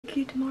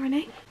Good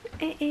morning.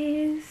 It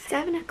is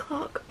 7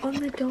 o'clock on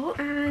the dot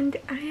and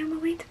I am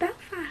away to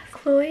Belfast.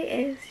 Chloe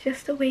is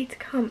just away to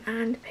come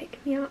and pick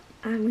me up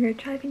and we're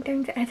driving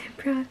down to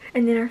Edinburgh,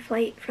 and then our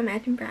flight from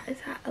Edinburgh is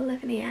at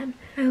 11 AM.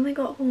 I only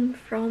got home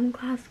from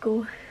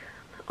Glasgow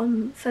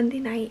on Sunday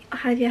night. I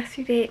had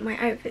yesterday, my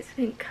outfits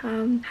didn't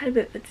come, had a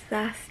bit of a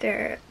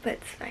disaster, but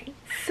it's fine.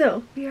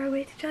 So we are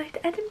away to drive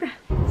to Edinburgh.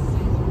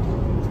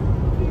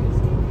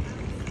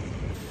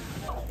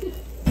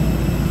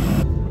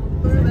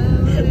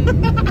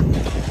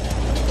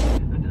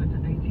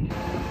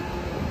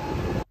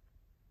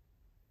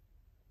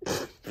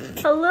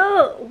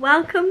 Hello,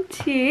 welcome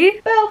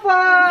to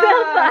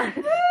Belfast!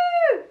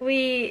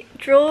 We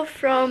drove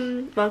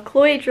from, well,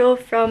 Chloe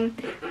drove from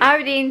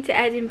Aberdeen to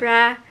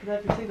Edinburgh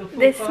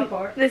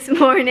this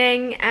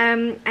morning,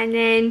 and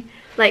then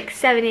like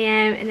 7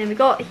 AM, and then we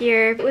got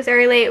here. It was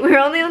early. We were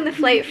only on the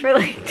flight for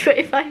like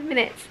 25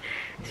 minutes.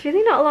 It's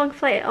really not a long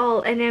flight at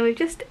all, and then we've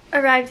just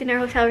arrived in our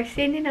hotel. We're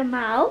staying in a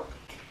mall,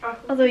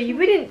 although you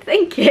wouldn't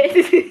think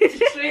it.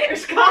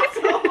 Traitor's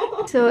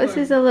Castle! So this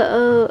is a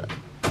little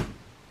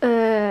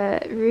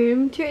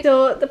room tour.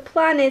 So the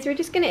plan is we're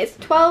just gonna, it's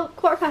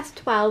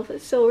 12:15,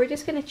 so we're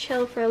just gonna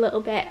chill for a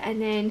little bit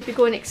and then we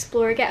go and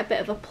explore, get a bit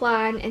of a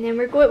plan, and then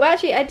we're going, well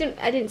actually I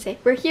didn't say,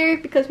 we're here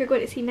because we're going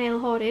to see Niall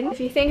Horan.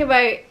 If you think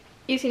about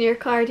using your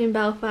card in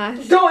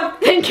Belfast, don't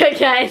think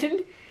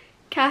again.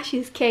 Cash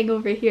is king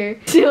over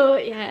here. So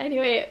yeah,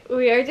 anyway,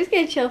 we are just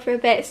gonna chill for a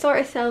bit, sort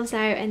ourselves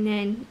out, and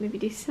then maybe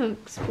do some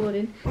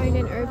exploring. Found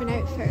an Urban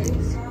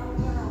Outfitters.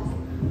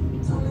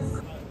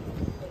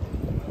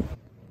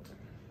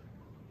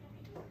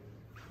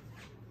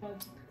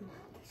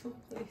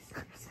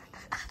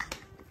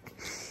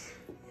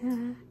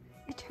 Yeah,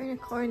 I turn a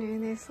corner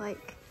and there's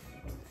like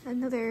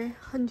another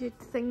 100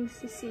 things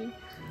to see.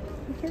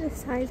 Look at the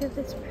size of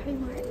this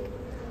Primark.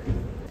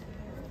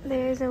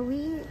 There's a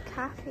wee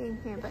cafe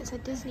in here, but it's a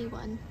Disney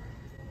one.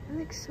 It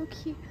looks so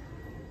cute.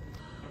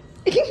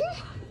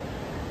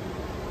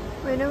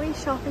 We're in a wee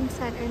shopping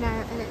centre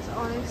now and it's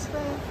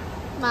honestly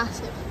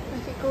massive.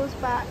 Like it goes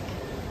back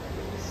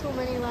so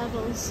many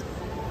levels.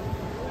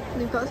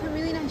 And they've got some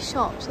really nice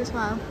shops as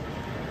well.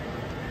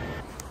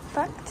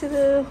 Back to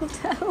the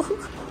hotel.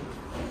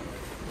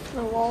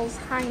 The walls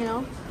hanging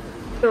off.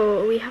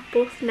 So we have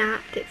both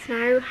napped. It's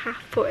now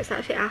 4:30. It's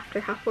actually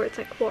after 4:30. It's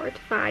like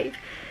 4:45.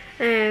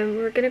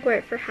 We're gonna go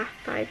out for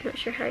 5:30. Not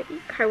sure how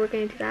we're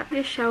gonna do that. We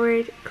just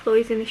showered.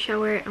 Chloe's in the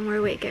shower and we're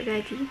away to get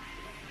ready.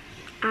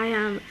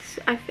 I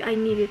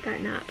needed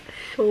that nap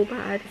so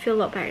bad. I feel a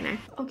lot better now.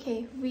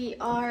 Okay, we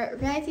are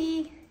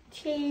ready,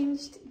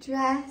 changed,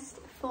 dressed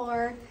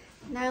for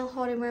Niall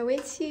Horan. We're away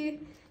to,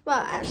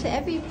 well, actually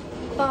every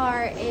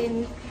bar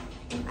in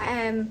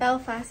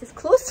Belfast is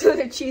closed on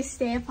a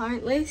Tuesday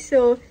apparently,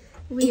 so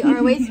we are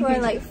away to our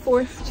like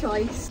 4th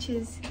choice, which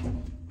is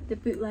the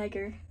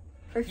Bootlegger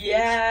for food.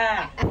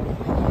 Yeah!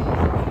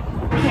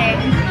 Okay,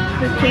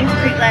 we came to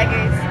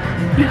Bootleggers.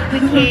 We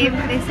came,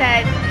 they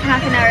said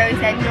half an hour, we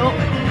said nope.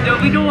 No,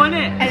 we don't want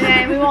it! And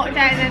then we walked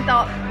out and then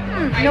thought,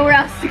 nowhere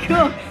else to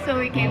go, so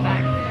we came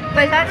back.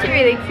 But it's actually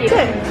really cute.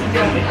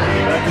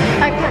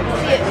 I can't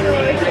see it from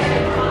over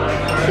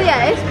here. So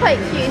yeah, it's quite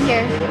cute in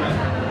here.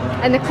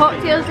 And the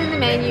cocktails in the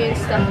menu and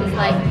stuff is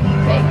like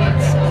pretty good.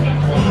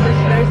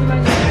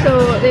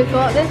 So they've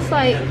got this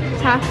like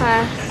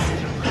tapas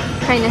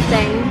kind of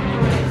thing.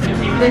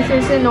 This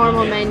is the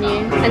normal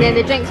menu. And then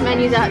the drinks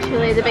menu is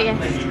actually the biggest.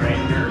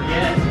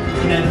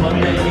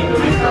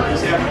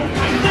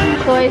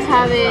 Chloe's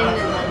having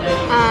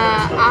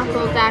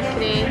apple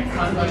daiquiri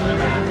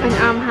and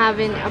I'm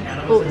having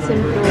a boats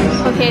and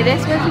bros. Okay,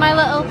 this was my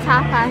little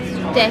tapas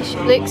dish.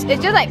 It's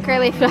just like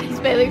curly fries,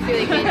 but it looks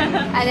really good.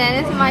 And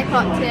then this is my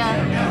cocktail.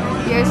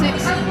 Yours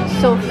looks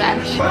so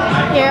fresh.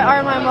 Here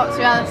are my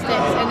mozzarella sticks,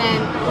 and then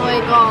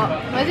Chloe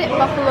got, what is it,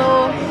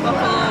 buffalo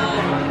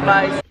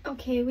fries.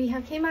 Okay, we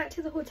have came back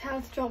to the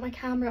hotel to drop my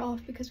camera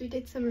off because we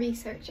did some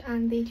research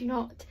and they do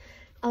not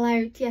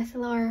allow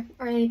DSLR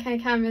or any kind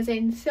of cameras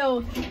in,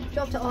 so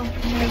dropped it off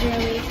and now we're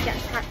away to get a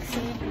taxi.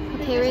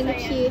 Okay, we're in the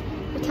queue.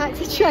 The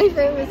taxi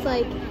driver was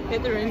like,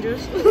 hit the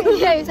Rangers.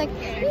 Yeah, he was like,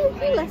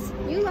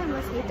 you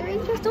must hate the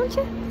Rangers, don't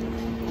you?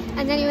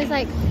 And then he was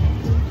like,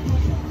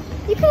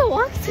 you could have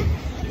walked.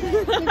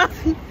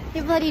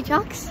 You bloody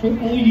jocks. Are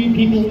all you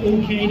people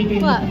okay to be in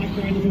the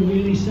background of a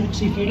really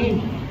sexy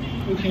photo?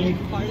 Okay,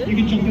 you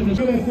can jump in this.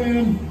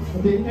 FM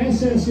at the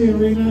SSE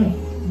Arena.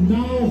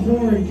 Niall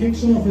Horan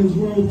kicks off his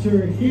world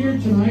tour here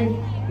tonight.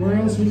 Where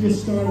else would you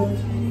start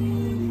it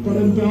but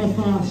in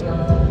Belfast?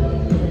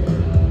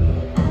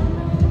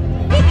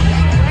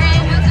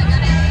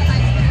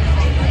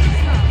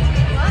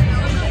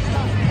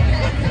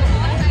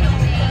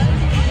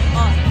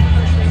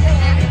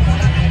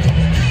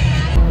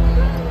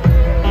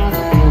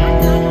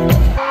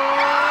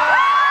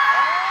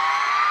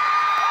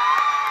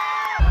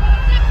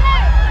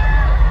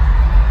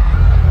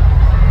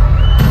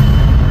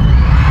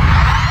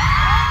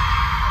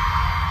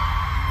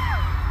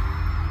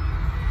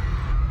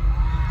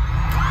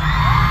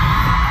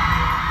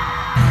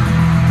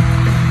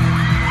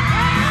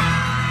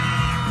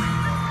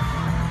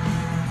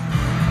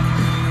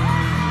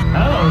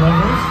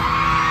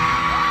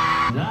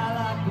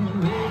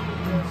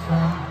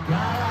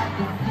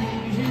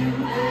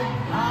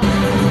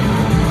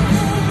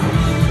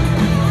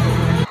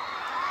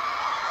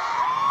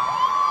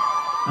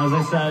 As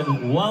I said,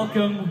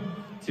 welcome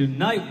to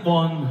night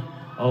one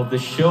of the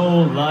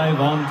show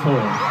live on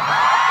tour.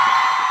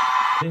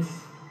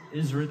 This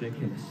is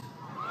ridiculous.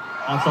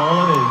 That's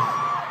all it is.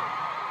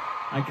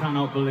 I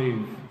cannot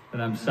believe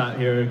that I'm sat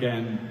here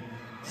again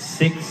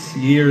 6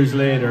 years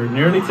later,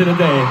 nearly to the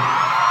day.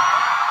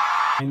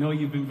 I know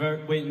you've been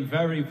waiting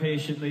very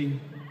patiently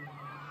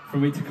for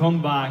me to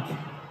come back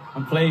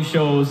and play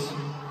shows.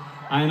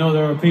 I know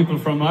there are people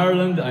from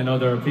Ireland. I know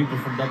there are people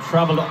that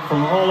travelled up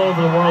from all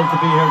over the world to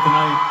be here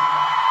tonight.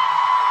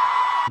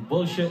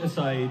 Bullshit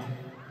aside,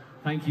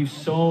 thank you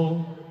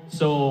so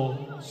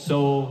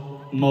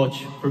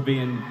much for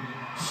being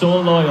so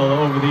loyal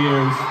over the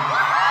years.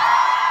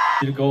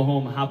 You to go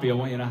home happy. I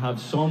want you to have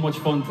so much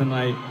fun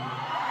tonight.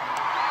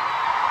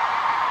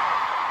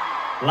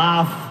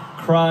 Laugh,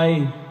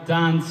 cry,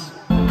 dance.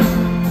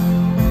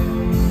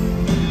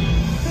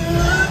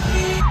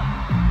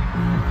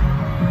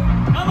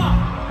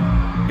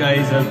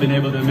 Guys, I've been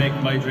able to make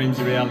my dreams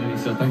a reality,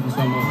 so thank you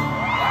so much.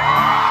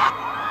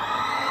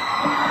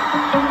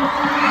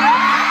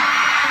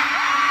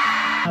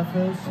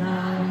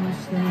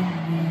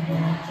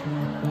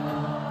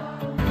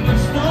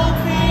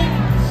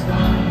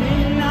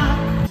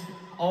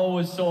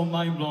 Always so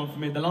mind-blown for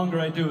me. The longer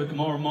I do it, the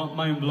more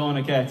mind-blown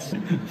it gets. So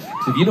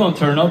if you don't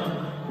turn up,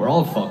 we're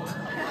all fucked.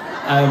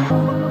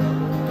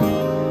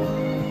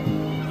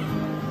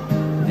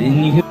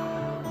 Then you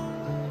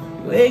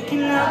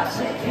waking up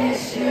to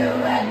kiss you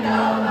and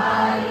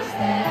nobody's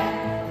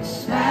there. The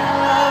smell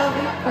of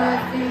your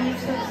perfume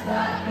still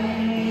stuck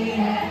in the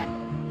air.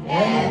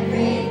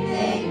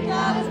 Everything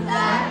comes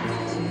back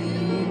to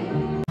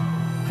you.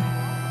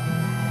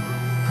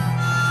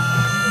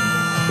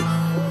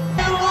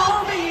 It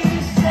won't be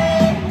the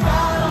same,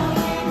 God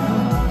only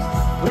knows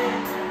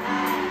when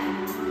I'm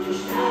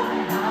just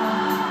showing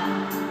up.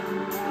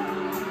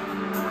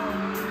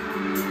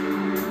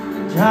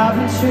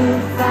 Driving too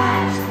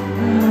fast.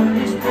 Moon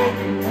is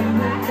breaking in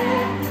my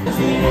head.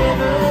 We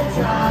never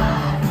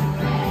drive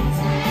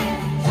crazy.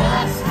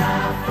 Just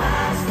how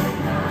fast the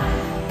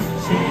night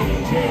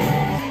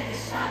changes.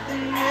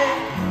 Something new.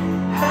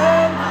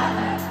 Her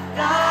mother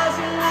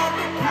doesn't like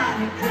the kind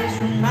of grace.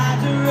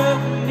 Reminds her of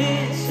a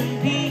missing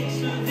piece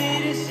of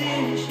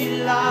innocence she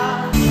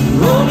lost.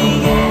 Only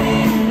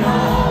getting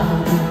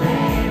older,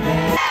 baby.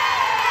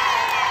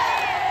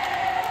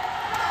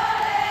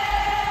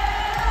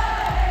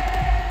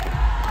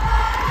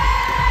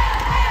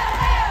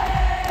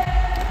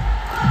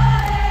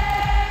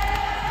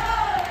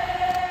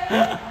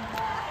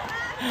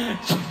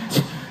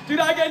 Do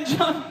that again,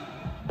 John.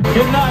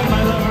 Good night,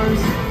 my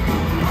lovers.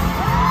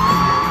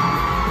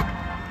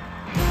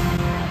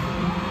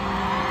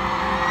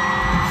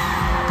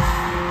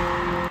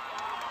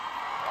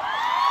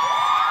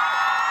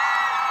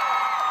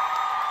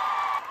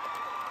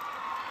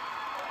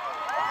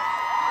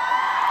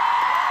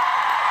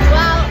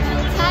 Wow,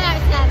 10 out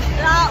of 10.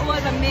 That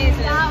was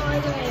amazing. That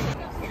was amazing.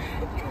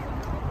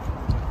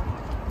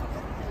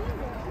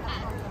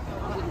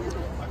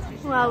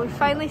 Well, we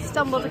finally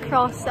stumbled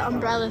across the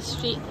Umbrella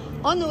Street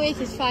on the way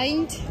to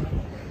find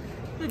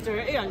The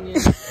dirty onion.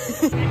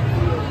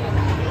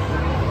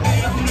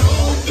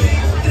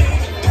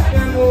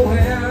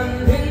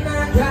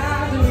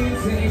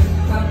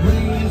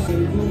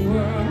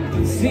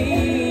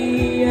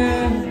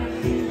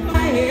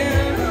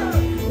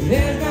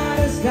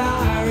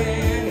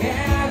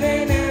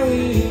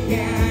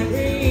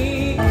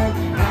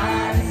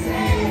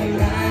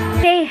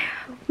 Okay,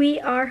 we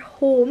are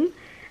home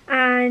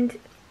and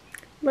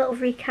little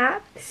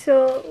recap.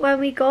 So when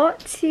we got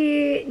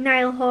to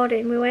Niall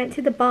Horan, we went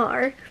to the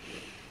bar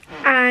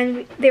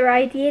and they were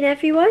IDing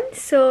everyone,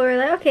 so we're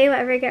like, okay,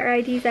 whatever, get our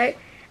IDs out.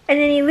 And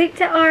then he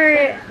looked at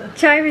our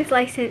driver's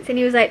license and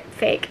he was like,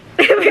 fake.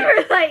 We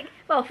were like,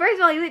 well, first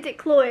of all, he looked at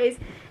Chloe's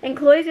and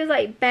Chloe's was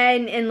like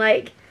bent and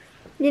like,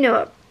 you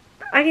know,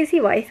 I can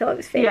see why he thought it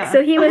was fake. Yeah.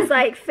 So he was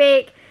like,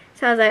 fake.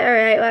 So I was like,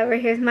 alright, whatever,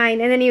 here's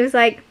mine. And then he was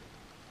like,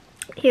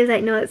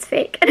 no, it's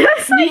fake. And I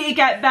was like, Need to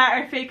get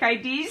better fake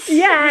IDs.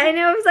 yeah, and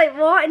I was like,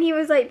 what? And he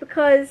was like,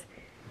 because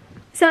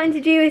something to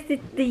do with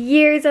the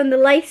years on the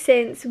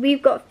license,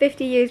 we've got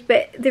 50 years,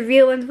 but the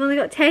real ones have only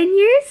got 10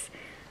 years.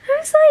 I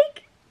was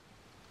like,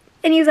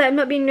 and he was like, I'm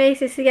not being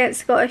racist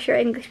against Scottish or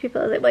English people.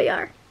 I was like, well, you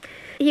are.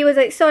 He was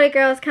like, sorry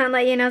girls, can't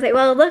let you. And I was like,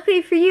 well,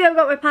 luckily for you, I've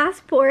got my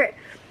passport.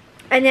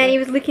 And then he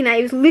was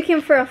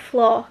looking for a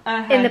flaw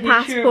in the he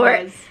passport.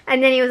 sure was.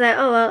 And then he was like,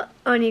 oh, well,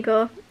 on you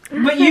go.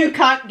 But you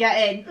can't get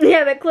in.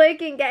 Yeah, but Chloe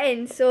couldn't get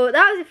in. So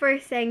that was the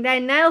first thing.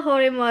 Then Niall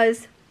Horan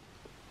was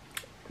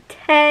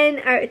 10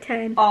 out of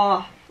 10.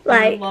 Oh,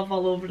 Like, love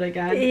all over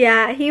again.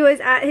 Yeah, he was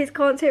at his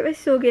concert. Was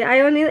so good. I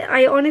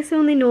honestly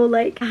only know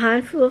like a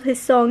handful of his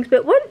songs,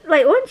 but once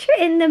you're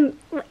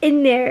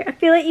in there, I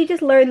feel like you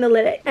just learn the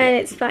lyrics and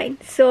it's fine.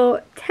 So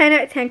 10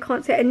 out of 10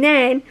 concert. And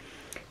then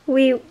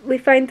we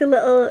found the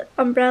little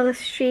Umbrella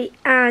Street,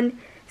 and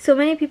so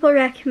many people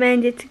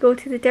recommended to go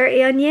to the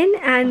Dirty Onion,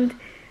 and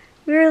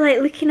we were like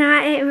looking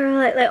at it and we were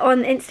like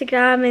on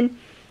Instagram, and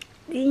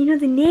you know,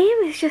 the name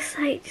is just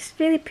like, just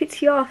really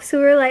puts you off. So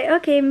we're like,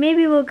 okay,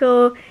 maybe we'll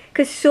go.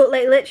 Because so,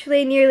 like,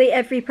 literally nearly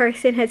every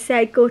person had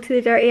said go to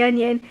the Dirty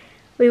Onion.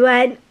 We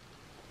went.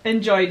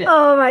 Enjoyed it.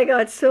 Oh my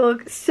god, so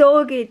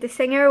good. The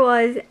singer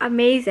was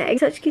amazing.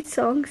 Such good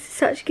songs,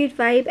 such good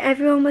vibe.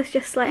 Everyone was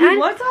just like... He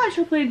was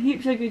actually playing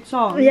heaps of good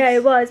songs. Yeah,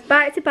 it was.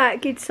 Back to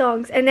back good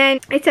songs. And then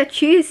it's a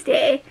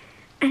Tuesday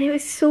and it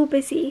was so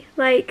busy.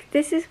 Like,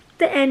 this is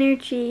the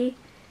energy.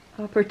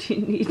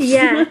 Opportunities.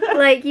 Yeah,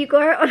 like you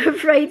go out on a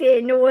Friday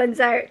and no one's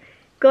out.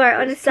 Go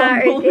out on a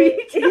Saturday.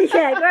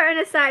 Yeah, go out on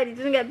a Saturday. It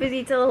doesn't get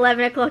busy till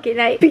 11 o'clock at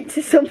night. Speak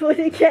to someone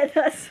and get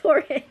that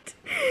sorted.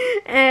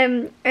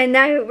 And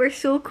now we're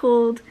so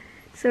cold.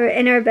 So we're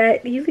in our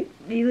bed. You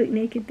look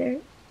naked there.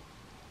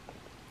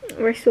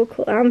 We're so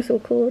cold. I'm so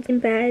cold. In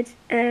bed.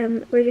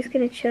 We're just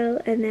gonna chill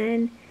and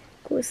then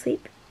go to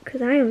sleep.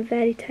 Because I am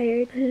very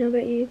tired. I don't know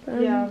about you.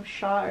 But yeah, I'm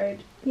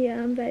shattered.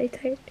 Yeah, I'm very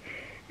tired.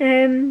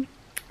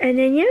 And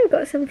then yeah, we've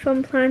got some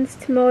fun plans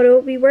tomorrow.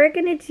 We were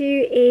going to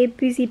do a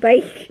boozy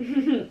bike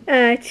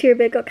tour,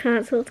 but it got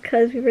cancelled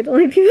because we were the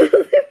only people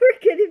that were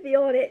going to be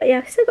on it. But yeah,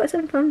 I've still got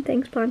some fun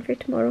things planned for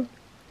tomorrow.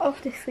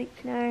 Off to sleep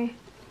now.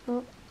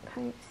 Oh,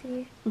 can't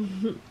see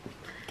you.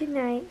 Good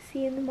night.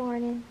 See you in the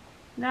morning.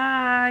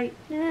 Night.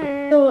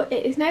 Night. So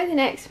it is now the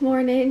next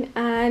morning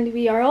and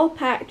we are all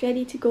packed,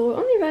 ready to go.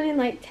 Only running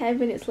like 10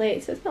 minutes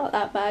late, so it's not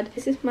that bad.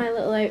 This is my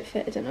little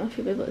outfit. I don't know if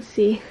you'll be able to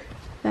see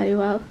very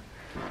well.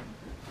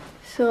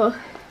 So,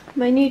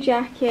 my new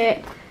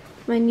jacket,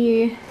 my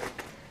new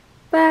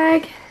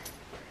bag,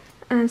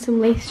 and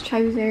some lace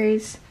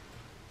trousers,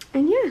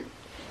 and yeah.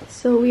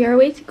 So we are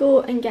away to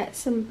go and get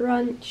some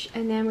brunch,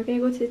 and then we're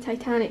going to go to the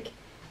Titanic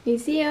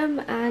Museum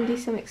and do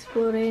some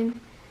exploring.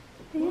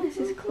 And yeah, this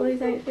is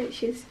Chloe's outfit,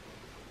 she's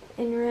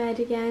in red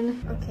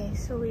again. Okay,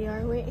 so we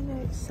are waiting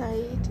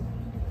outside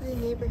the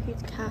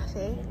neighbourhood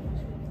cafe.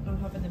 I'm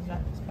having the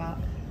breakfast back.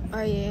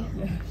 Are you?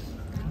 Yeah.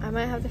 I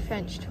might have the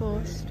French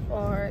toast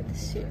or the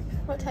soup.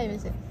 What time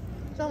is it?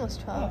 It's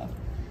almost 12.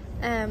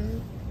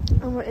 And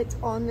it's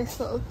on this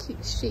little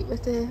cute street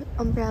with the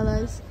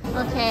umbrellas.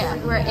 Okay,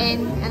 we're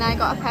in and I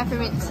got a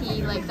peppermint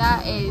tea. Like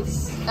that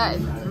is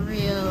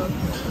real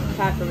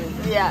Peppermint.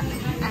 Yeah.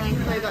 And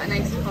then Chloe got a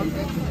nice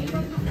coffee.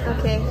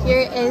 Okay,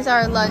 here is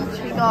our lunch.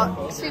 We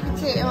got sweet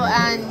potato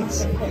and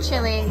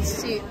chilli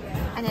soup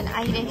and an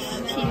Irish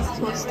cheese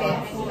toastie.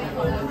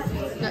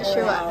 Not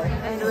sure what.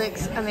 And it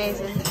looks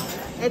amazing.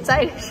 It's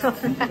Irish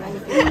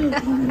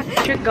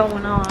alright. You're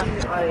going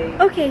on.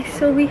 Okay,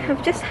 so we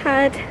have just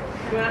had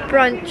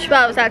brunch.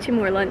 Well, it was actually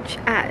more lunch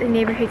at the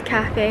neighbourhood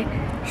cafe.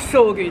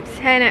 So good.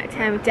 10 out of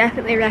 10, would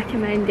definitely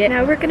recommend it.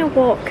 Now we're going to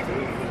walk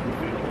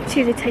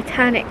to the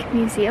Titanic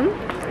Museum.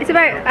 It's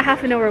about a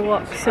half an hour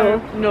walk, so...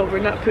 no, we're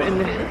not putting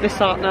the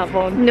sat nav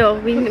on. No,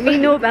 we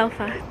know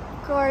Belfast.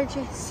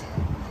 Gorgeous.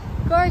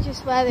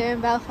 Gorgeous weather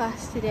in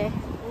Belfast today.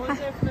 What's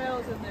there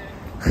smells in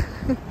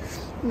there?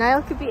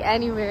 Niall could be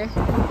anywhere.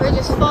 We're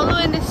just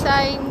following the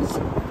signs.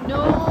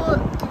 No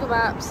Google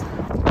Maps.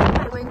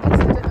 The wind is, I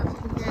don't know if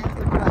you can hear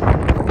anything,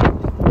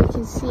 but we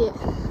can see it.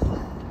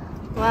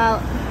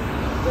 Well,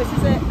 This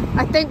is it.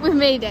 I think we've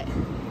made it.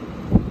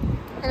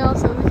 And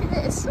also, look at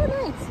it, it's so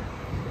nice.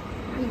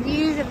 The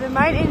views of the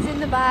mountains in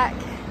the back.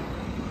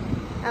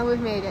 And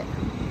we've made it.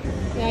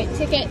 Right,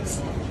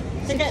 tickets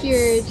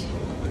secured.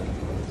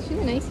 It's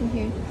really nice in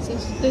here. So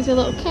there's a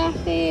little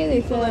cafe,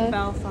 there's People in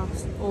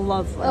Belfast.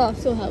 Lovely. Oh,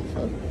 so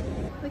helpful.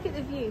 Look at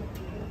the view.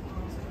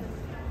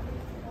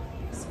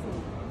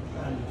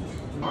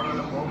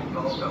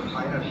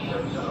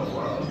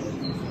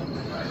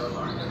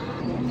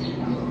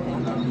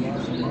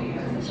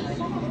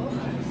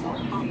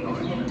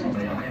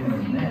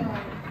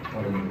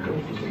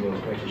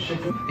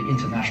 The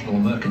International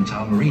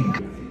Mercantile Marine.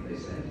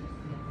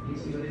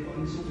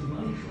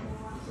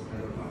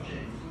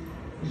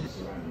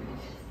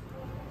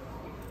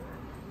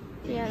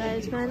 Yeah, that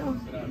is mental.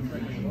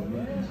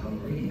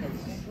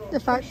 The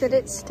fact that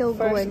it's still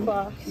going.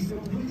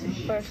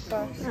 First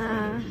class.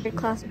 Third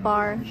class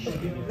bar.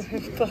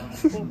 First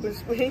class open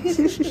space.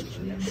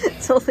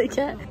 That's all they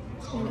get.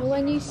 You know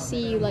when you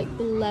see like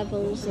the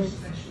levels of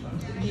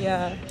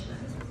Yeah.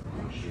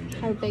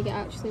 how big it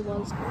actually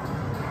was.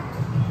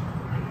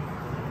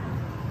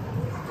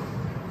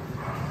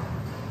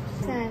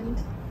 Send.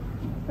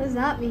 What does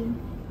that mean?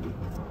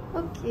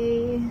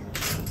 Okay.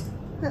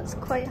 That's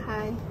quite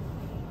high.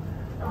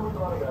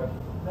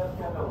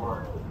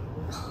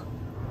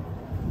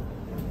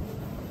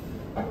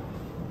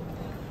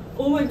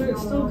 Oh my god,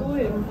 it's still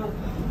going.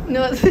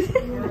 No, it's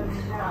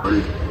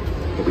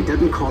But we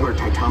didn't call her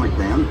Titanic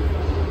then.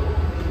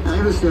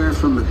 I was there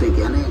from the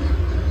beginning.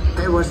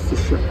 I watched the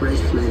ship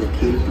race through the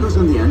keel. It was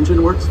on the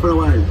engine works for a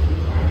while.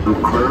 And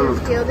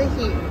curved. feel the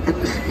heat. It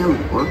was still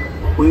work.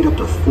 Weighed up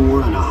to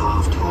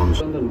 4.5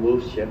 tons. London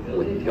Wolf ship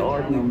with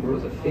yard number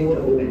was a feat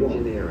of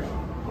engineering.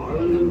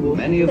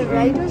 Many of The them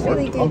riders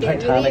really worked do on get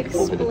Titanic really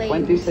over the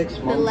explain 26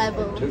 the months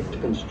level it took to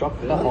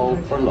construct the hull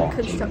for launch.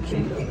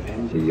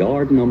 construction. The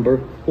yard number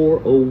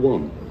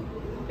 401.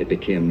 It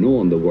became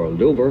known the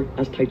world over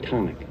as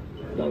Titanic.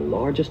 the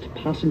largest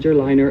passenger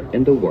liner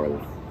in the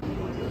world.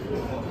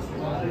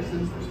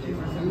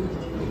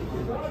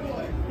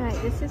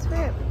 Right, this is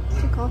where it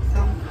took off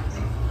from.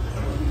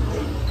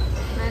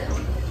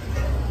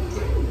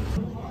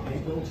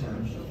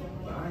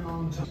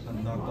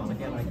 I'm not gonna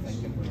get, I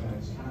think, if we're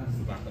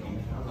back on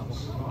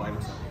I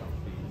would say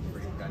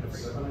kind of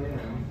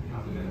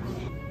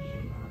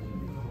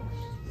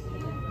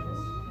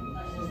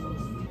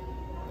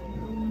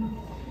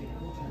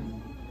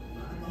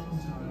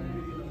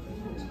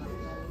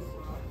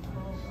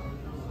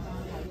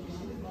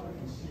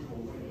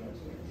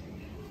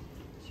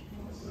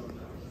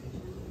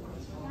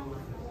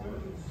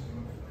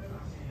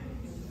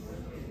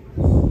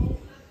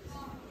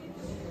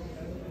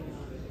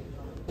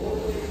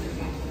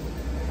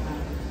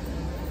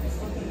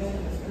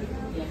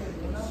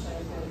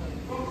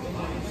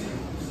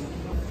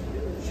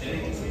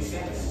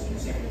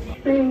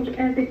Strange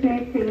as it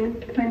may seem,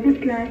 when this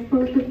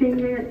lifeboat was in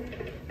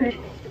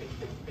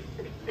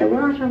the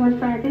water was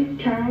by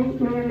this time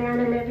nearly on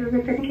a level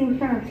with the sinking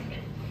fast,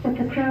 but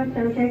the crowds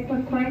on deck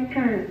were quite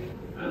calm.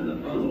 And the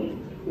funnel,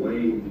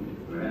 weighing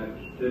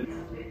perhaps 50.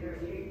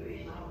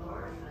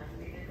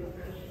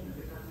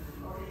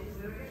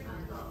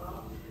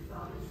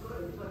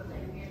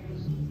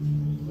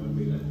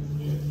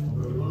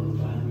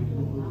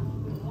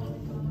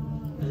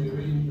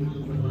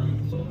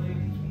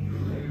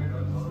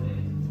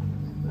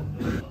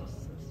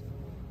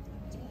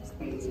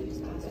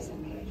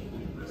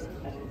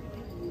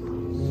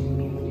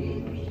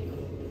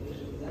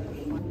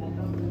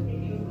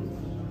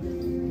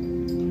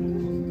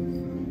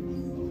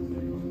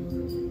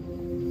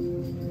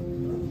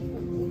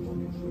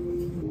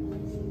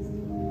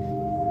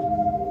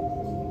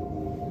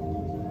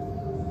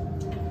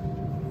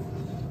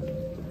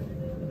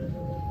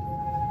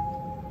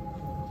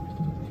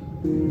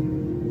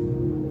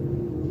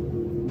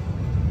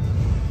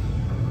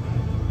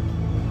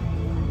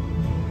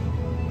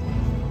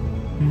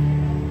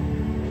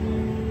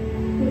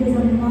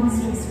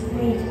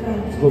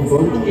 The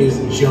boat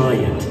is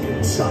giant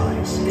in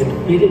size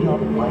and fitting up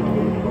like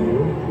an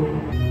Olympic.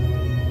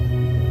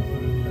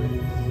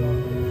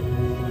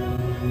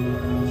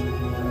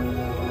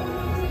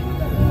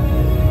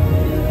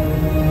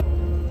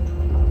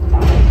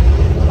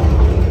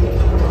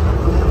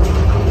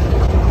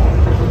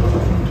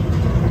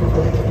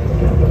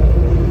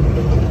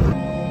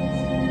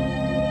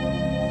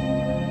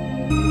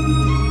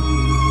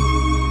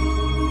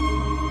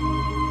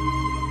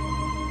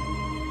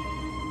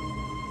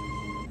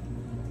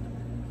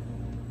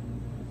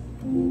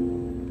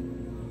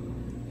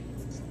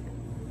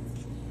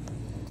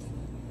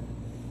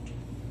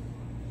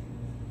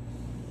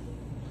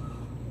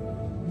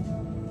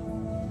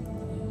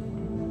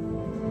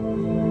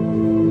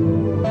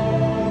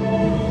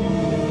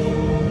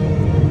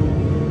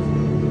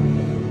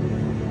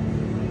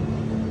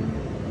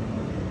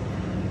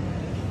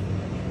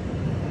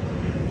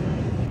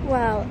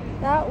 Well,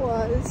 that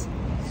was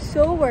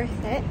so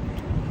worth it.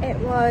 It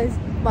was,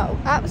 well,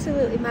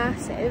 absolutely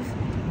massive,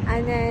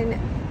 and then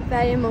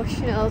very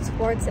emotional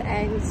towards the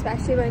end,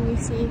 especially when you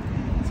see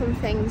some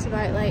things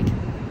about like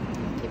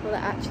people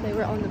that actually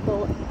were on the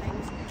boat and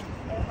things.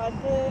 It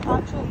had the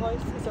actual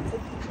voices of the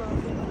people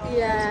and all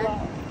Yeah, as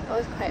well. that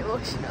was quite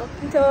emotional.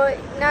 So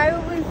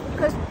now,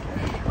 because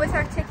with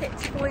our ticket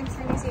to go into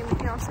the museum, we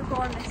can also go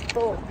on this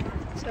boat.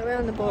 So we're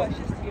on the boat. It's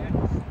just here.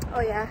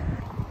 Oh yeah,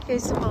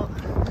 here's the boat.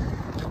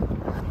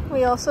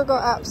 We also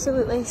got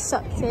absolutely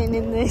sucked in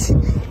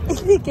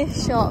the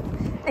gift shop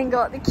and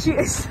got the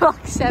cutest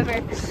socks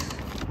ever.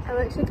 I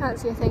literally can't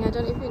see a thing. I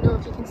don't even know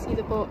if you can see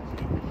the boat.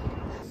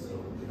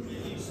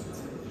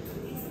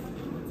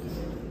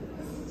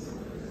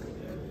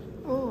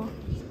 Oh,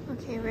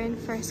 okay, we're in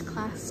first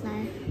class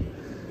now.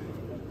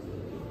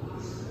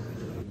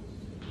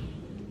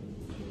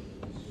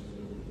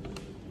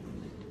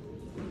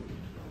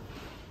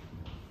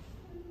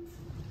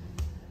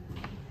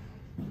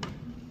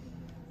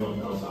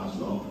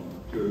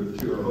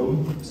 To your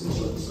home, it's a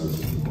certain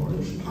sense of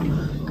porridge on the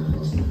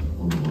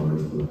water.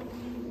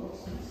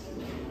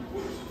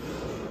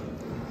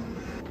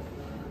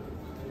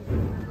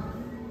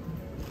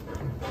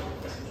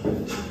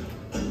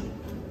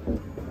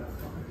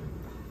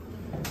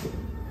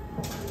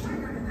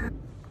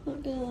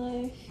 Not gonna lie,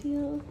 I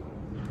feel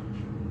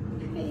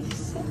pretty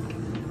sick.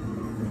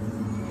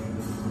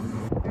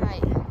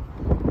 Right,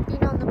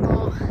 been on the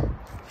boat.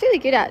 It's really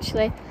good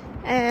actually.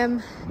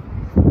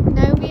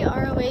 Now we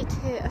are away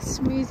to a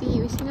smoothie.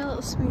 We've seen a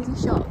little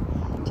smoothie shop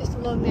just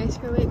along there, so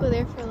we're going to go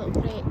there for a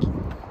little break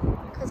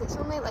because it's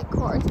only like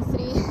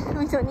 2:45.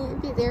 We don't need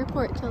to be at the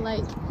airport till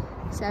like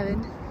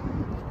 7.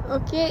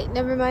 Okay,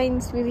 never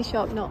mind, smoothie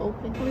shop not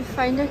open. We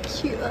found a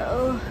cute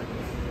little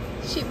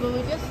sheep when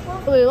we just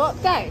walked. We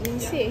walk down and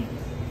see.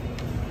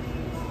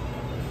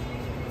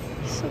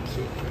 So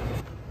cute.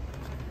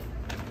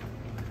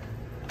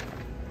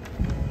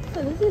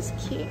 Oh, this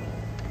is cute.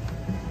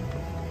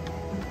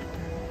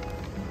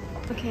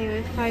 Okay,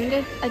 we found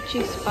a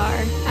juice bar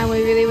and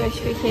we really wish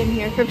we came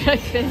here for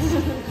breakfast.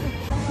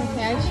 Okay,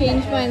 Okay, I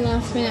changed mine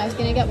last minute. I was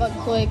gonna get what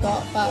Chloe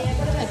got, but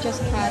I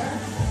just can't.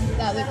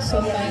 That looks so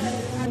fine.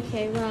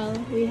 Okay, well,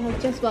 we have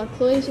just, well,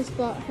 Chloe's just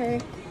got her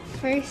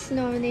first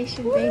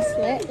nomination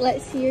bracelet.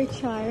 Let's see your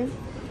charm.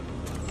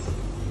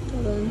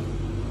 Hold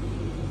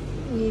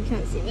on. You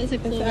can't see this.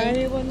 If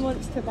anyone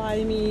wants to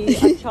buy me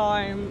a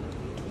charm,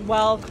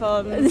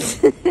 welcome.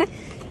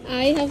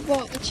 I have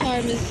bought a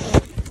charm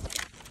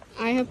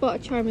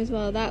as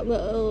well. That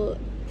little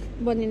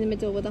one in the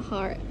middle with a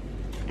heart.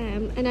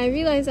 And I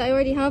realised I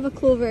already have a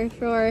clover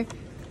for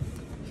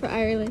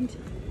Ireland.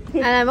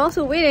 And I'm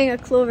also wearing a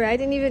clover. I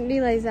didn't even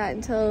realise that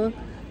until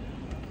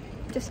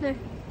just now.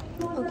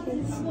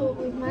 Okay, so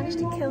we've managed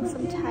to kill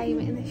some time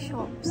in the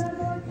shops,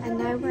 and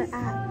now we're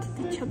at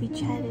the Chubby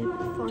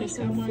Cherub for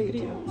some food.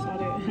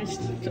 Sorry, I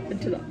just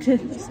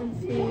interrupted. For some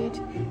food,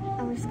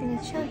 and we're just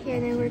gonna chill here.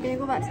 And then we're gonna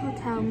go back to the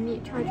hotel,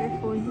 charge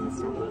our phones and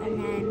stuff, and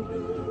then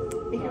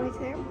make our way to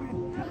the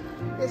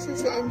airport. This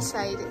is the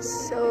inside. It's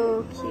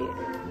so cute.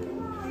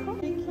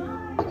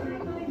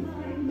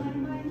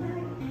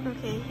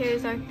 Okay,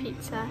 here's our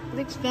pizza. It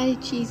looks very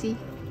cheesy.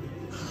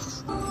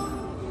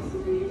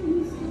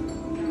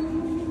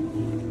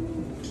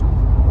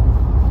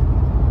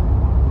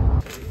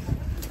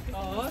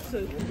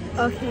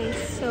 Okay,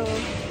 so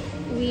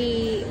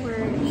we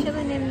were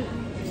chilling in,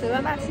 so we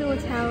went back to the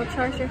hotel,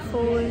 charged our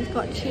phones,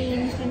 got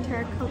changed into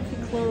our comfy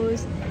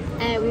clothes.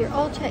 We were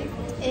all checked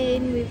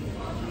in, we've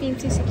been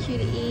to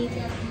security.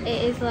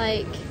 It is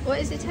like, what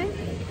is the time?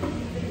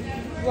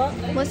 What?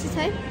 What's the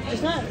time?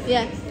 It's not?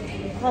 Yeah.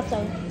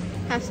 7:30.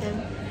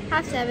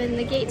 7:30.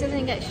 The gate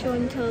doesn't get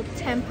shown until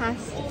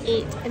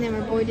 8:10, and then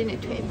we're boarding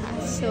at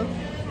 20:20. So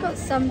got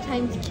some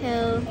time to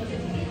kill.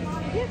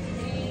 Yeah.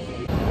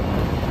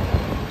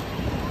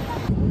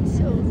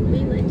 So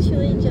we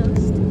literally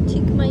just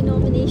took my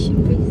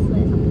nomination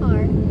bracelet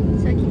apart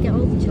so I could get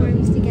all the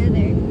charms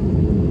together.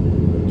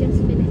 We've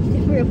just finished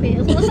it. We're way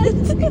a lot.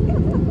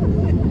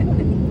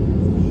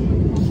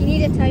 If you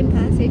need a time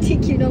passer,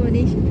 take your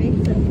nomination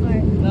bracelet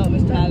apart. That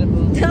was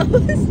terrible.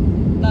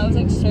 That was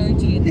like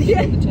surgery.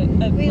 Yeah.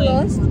 We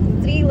lost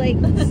 3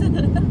 legs.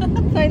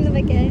 Found them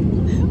again.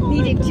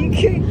 Needed 2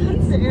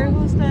 curtains. The air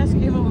hostess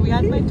came over. We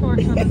had my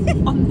torch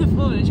on the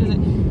phone, and she was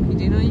like, "You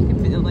do know you can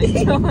put the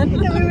lights on." And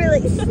we were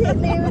like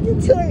sitting there with the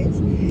torch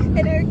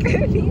and our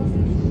curtains.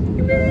 And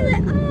we were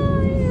like,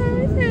 oh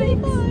yeah,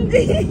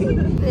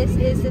 thanks. This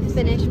is the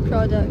finished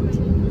product.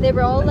 They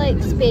were all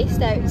like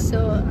spaced out,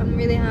 so I'm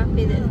really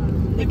happy that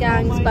the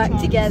gang's back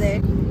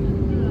together.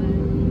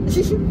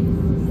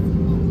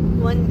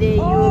 One day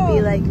you will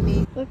be like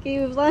me. Okay,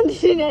 we've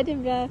landed in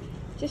Edinburgh.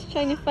 Just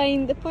trying to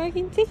find the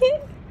parking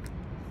ticket.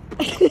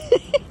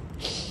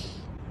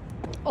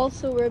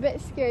 Also, we're a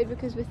bit scared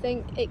because we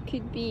think it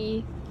could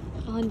be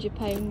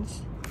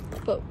 £100,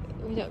 but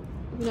we're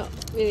not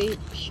really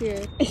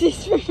sure. Is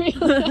this for real?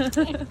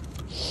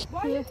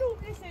 Why you don't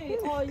they say,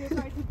 "Oh, you're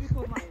trying to book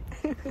online"?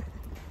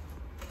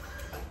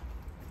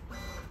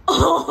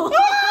 Oh!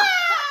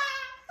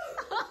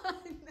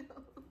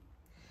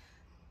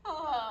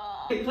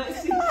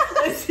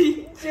 Let's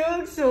see.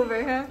 Joke's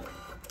over, huh?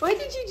 Why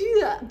did you do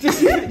that?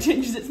 Just it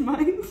changes its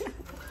mind.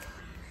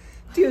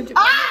 200.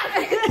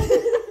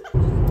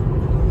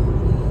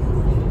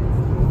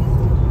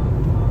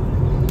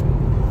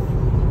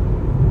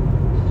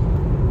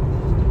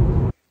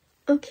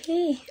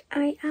 Okay,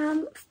 I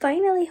am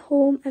finally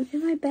home. I'm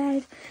in my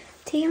bed,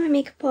 taking my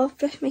makeup off,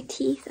 brush my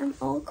teeth. I'm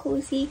all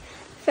cozy,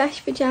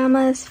 fresh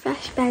pajamas,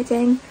 fresh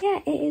bedding.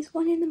 Yeah, it is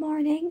 1 in the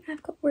morning.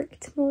 I've got work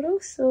tomorrow,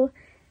 so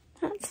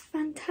that's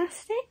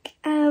fantastic.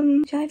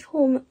 Drive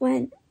home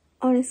went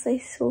honestly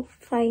so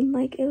fine.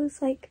 Like, it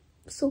was like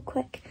so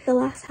quick. The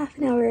last half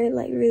an hour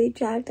like really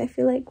dragged. I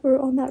feel like we're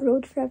on that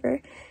road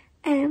forever.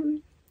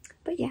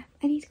 But yeah,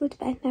 I need to go to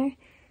bed now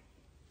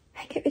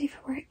and get ready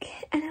for work,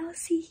 and I will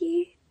see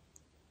you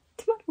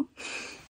tomorrow.